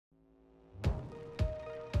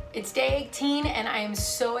It's day 18 and I am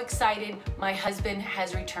so excited. My husband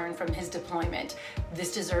has returned from his deployment.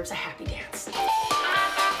 This deserves a happy dance.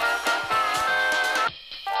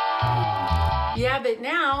 Yeah, but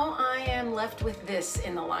now I am left with this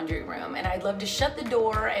in the laundry room, and I'd love to shut the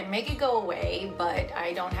door and make it go away, but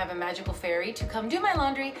I don't have a magical fairy to come do my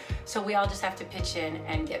laundry, so we all just have to pitch in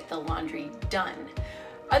and get the laundry done.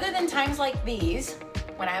 Other than times like these,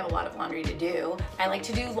 when I have a lot of laundry to do, I like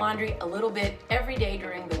to do laundry a little bit every day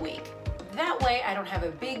during the week. That way I don't have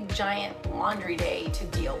a big giant laundry day to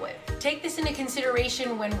deal with. Take this into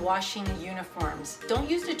consideration when washing uniforms. Don't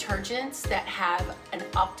use detergents that have an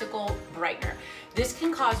optical brightener. This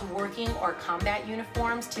can cause working or combat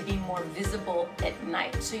uniforms to be more visible at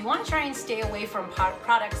night. So you want to try and stay away from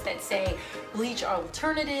products that say bleach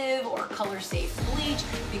alternative or color safe bleach,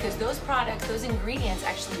 because those products, those ingredients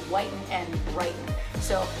actually whiten and brighten.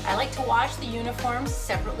 So I like to wash the uniforms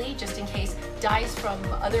separately just in case dyes from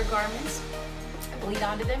other garments bleed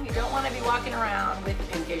onto them. You don't want to be walking around with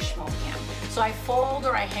pinkish multicam. So I fold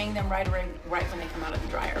or I hang them right when they come out of the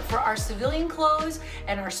dryer. For our civilian clothes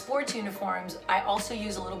and our sports uniforms, I also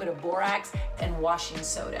use a little bit of borax and washing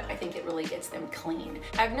soda. I think it really gets them clean.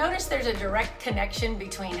 I've noticed there's a direct connection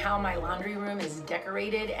between how my laundry room is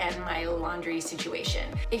decorated and my laundry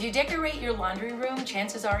situation. If you decorate your laundry room,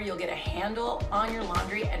 chances are you'll get a handle on your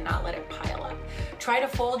laundry and not let it pile up. Try to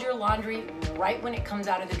fold your laundry right when it comes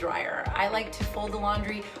out of the dryer. I like to fold the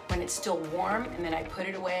laundry when it's still warm, and then I put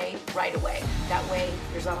it away right away. That way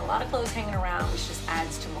there's not a lot of clothes hanging around, which just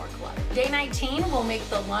adds to more clutter. Day 19 will make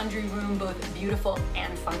the laundry room both beautiful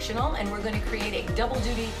and functional, and we're going to create a double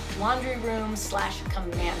duty laundry room /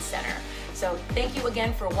 command center. So thank you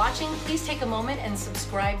again for watching. Please take a moment and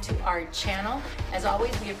subscribe to our channel. As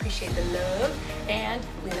always, we appreciate the love, and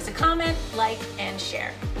leave us a comment, like, and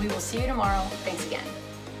share. We will see you tomorrow. Thanks again.